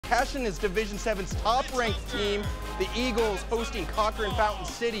Cashton is Division 7's top-ranked team. The Eagles hosting Cochrane-Fountain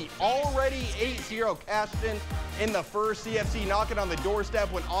City. Already 8-0 Cashton in the first. CFC knocking on the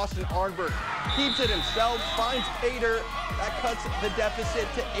doorstep when Austin Arnberg keeps it himself, finds Pater. That cuts the deficit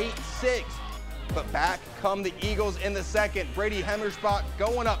to 8-6. But back come the Eagles in the second. Brady Hemmersbach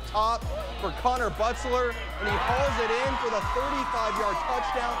going up top for Connor Butzler, and he hauls it in for the 35-yard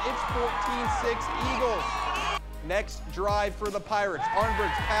touchdown. It's 14-6 Eagles. Next drive for the Pirates.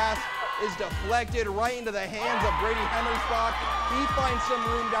 Arnberg's pass is deflected right into the hands of Brady Hemmersbach. He finds some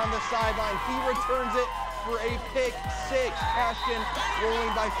room down the sideline. He returns it for a pick six. Cashton rolling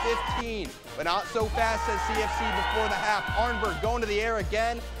by 15, but not so fast as CFC before the half. Arnberg going to the air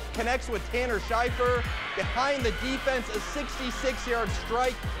again, connects with Tanner Scheifer. Behind the defense, a 66-yard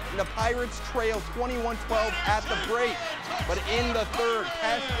strike, and the Pirates trail 21-12 at the break. But in the third,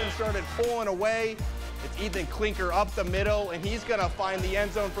 Cashton started pulling away. It's Ethan Klinker up the middle, and he's going to find the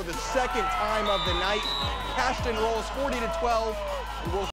end zone for the second time of the night. Cashton rolls 40-12, and we'll